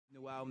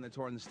new album. They're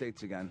touring the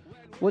States again.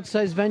 What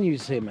size venue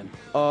is him in?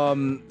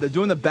 They're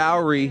doing the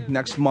Bowery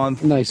next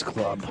month. Nice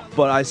club.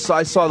 But I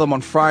saw them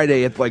on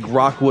Friday at like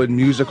Rockwood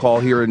Music Hall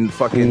here in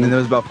fucking, and there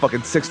was about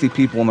fucking 60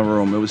 people in the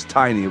room. It was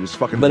tiny. It was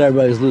fucking. But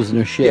everybody's losing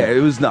their shit. Yeah, it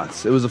was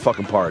nuts. It was a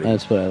fucking party.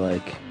 That's what I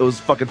like. It was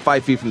fucking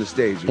 5 feet from the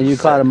stage. And you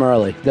caught them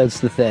early.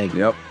 That's the thing.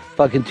 Yep.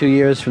 Fucking 2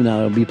 years from now,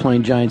 it'll be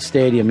playing Giant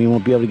Stadium. You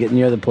won't be able to get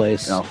near the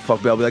place. No,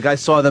 fuck, I'll be like, I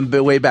saw them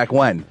way back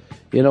when.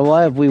 You know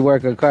what? If we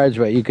work our cards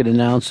right, you could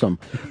announce them.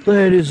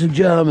 Ladies and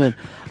gentlemen,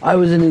 I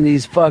was into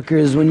these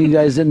fuckers when you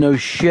guys didn't know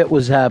shit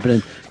was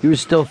happening. You were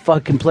still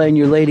fucking playing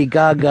your Lady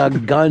Gaga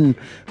gun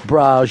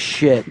brow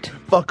shit.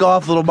 Fuck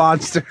off, little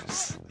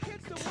monsters.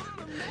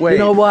 Wait. You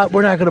know what?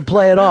 We're not going to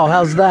play at all.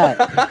 How's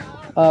that?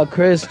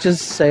 Chris,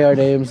 just say our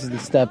names and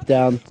step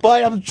down.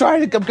 But I'm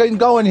getting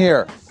going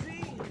here.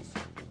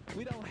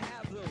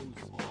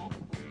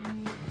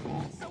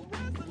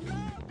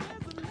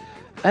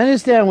 I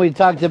understand we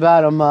talked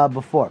about them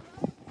before.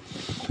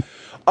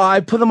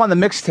 I put them on the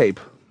mixtape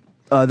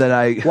that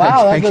I.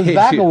 Wow, I that goes gave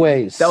back you. a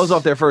ways. That was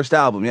off their first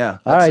album, yeah.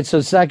 All right, so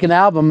second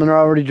album, and they're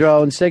already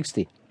drawing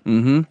 60.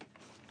 Mm-hmm.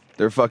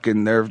 They're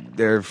fucking.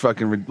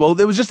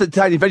 Well, it was just a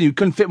tiny venue. You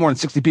couldn't fit more than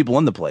 60 people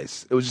in the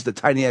place. It was just a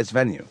tiny ass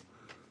venue.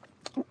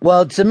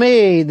 Well, to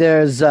me,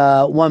 there's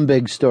one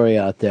big story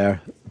out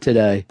there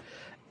today,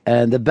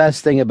 and the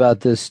best thing about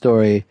this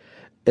story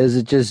is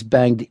it just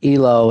banged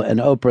Elo and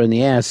Oprah in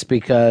the ass,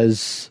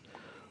 because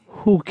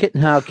who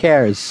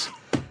cares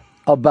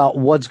about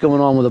what's going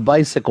on with a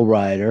bicycle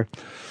rider?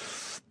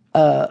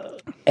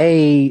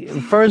 A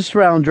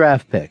first-round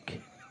draft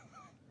pick.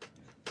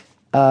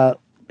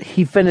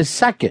 He finished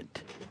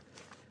second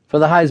for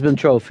the Heisman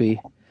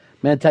Trophy.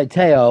 Manti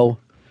Te'o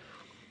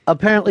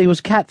apparently was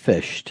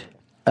catfished.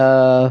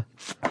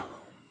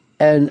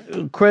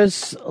 And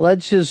Chris,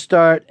 let's just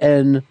start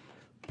and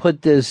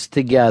put this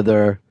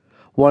together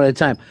one at a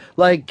time.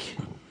 Like,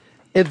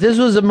 if this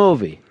was a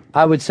movie,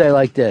 I would say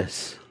like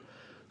this: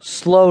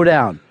 slow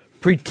down,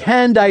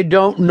 pretend I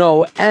don't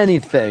know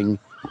anything,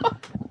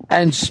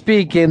 and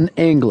speak in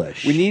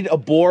English. We need a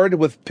board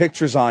with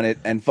pictures on it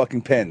and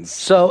fucking pins.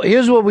 So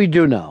here's what we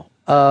do know.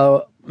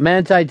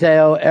 Manti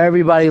Te'o,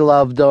 everybody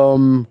loved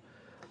him.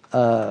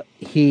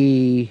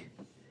 He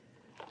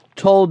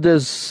told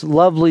this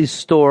lovely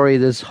story,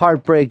 this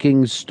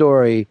heartbreaking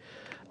story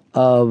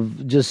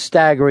of just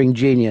staggering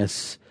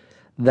genius,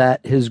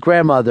 that his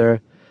grandmother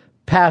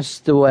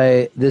passed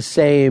away the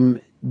same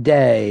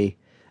day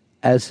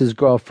as his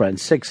girlfriend,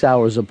 6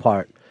 hours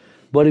apart.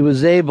 But he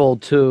was able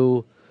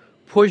to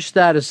push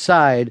that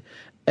aside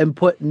and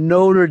put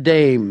Notre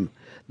Dame,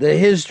 the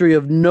history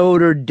of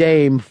Notre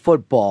Dame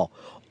football,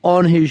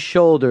 on his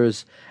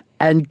shoulders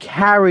and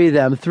carry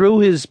them through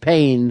his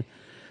pain,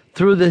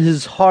 through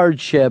his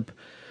hardship,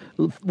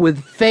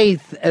 with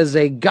faith as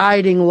a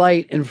guiding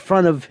light in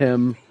front of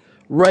him,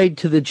 right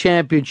to the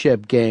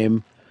championship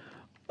game,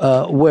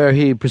 where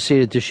he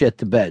proceeded to shit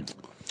the bed.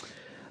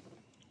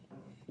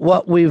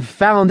 What we've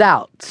found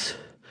out,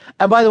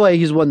 and by the way,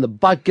 he's won the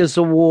Butkus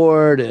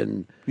Award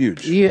and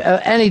huge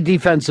any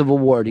defensive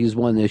award he's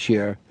won this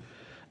year,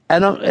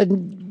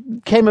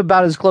 and came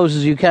about as close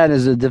as you can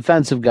as a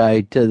defensive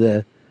guy to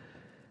the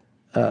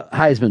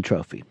Heisman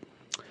Trophy.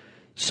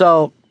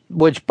 So,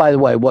 which by the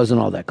way wasn't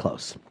all that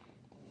close.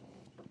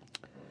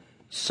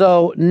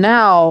 So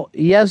now,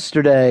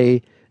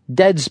 yesterday,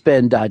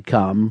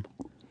 Deadspin.com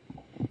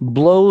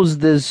blows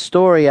this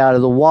story out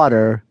of the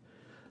water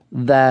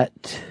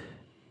that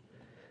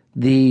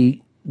the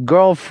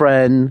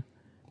girlfriend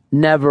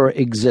never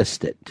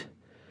existed.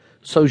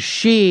 So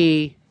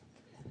she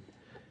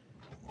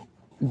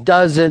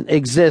doesn't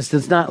exist.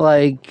 It's not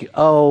like,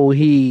 oh,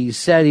 he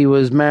said he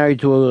was married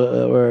to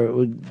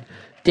or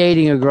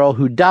dating a girl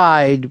who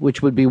died,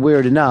 which would be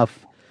weird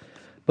enough.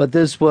 But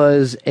this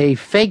was a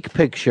fake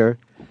picture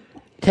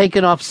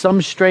taken off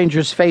some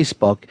stranger's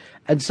Facebook,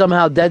 and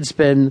somehow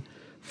Deadspin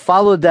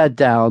followed that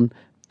down,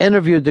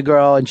 interviewed the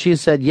girl, and she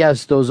said,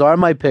 yes, those are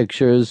my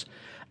pictures,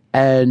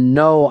 and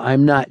no,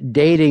 I'm not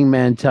dating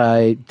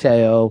Manti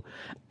Te'o.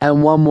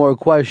 And one more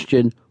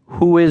question,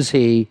 who is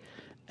he,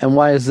 and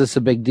why is this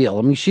a big deal?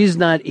 I mean, she's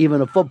not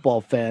even a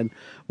football fan,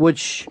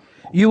 which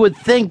you would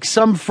think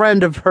some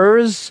friend of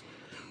hers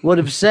would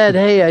have said,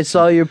 hey, I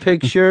saw your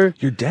picture.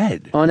 You're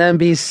dead. On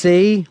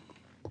NBC.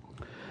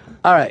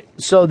 All right,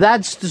 so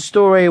that's the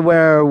story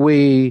where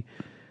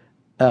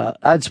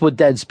that's what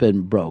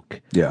Deadspin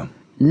broke. Yeah.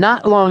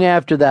 Not long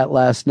after that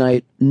last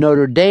night,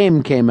 Notre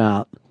Dame came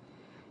out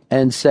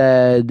and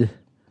said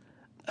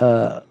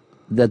that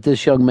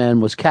this young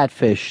man was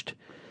catfished,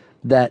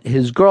 that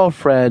his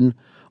girlfriend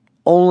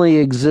only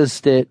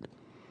existed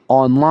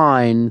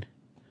online,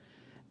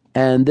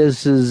 and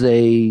this is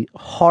a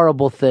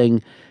horrible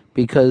thing,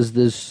 because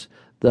the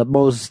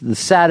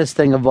saddest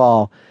thing of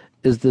all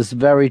is this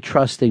very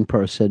trusting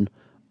person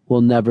will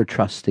never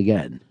trust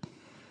again.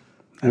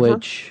 Ever?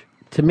 Which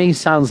to me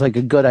sounds like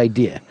a good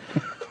idea.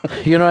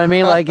 You know what I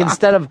mean? Like,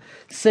 instead of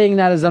seeing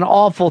that as an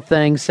awful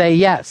thing, say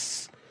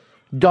yes.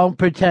 Don't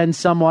pretend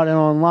someone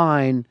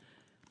online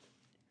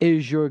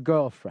is your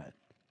girlfriend.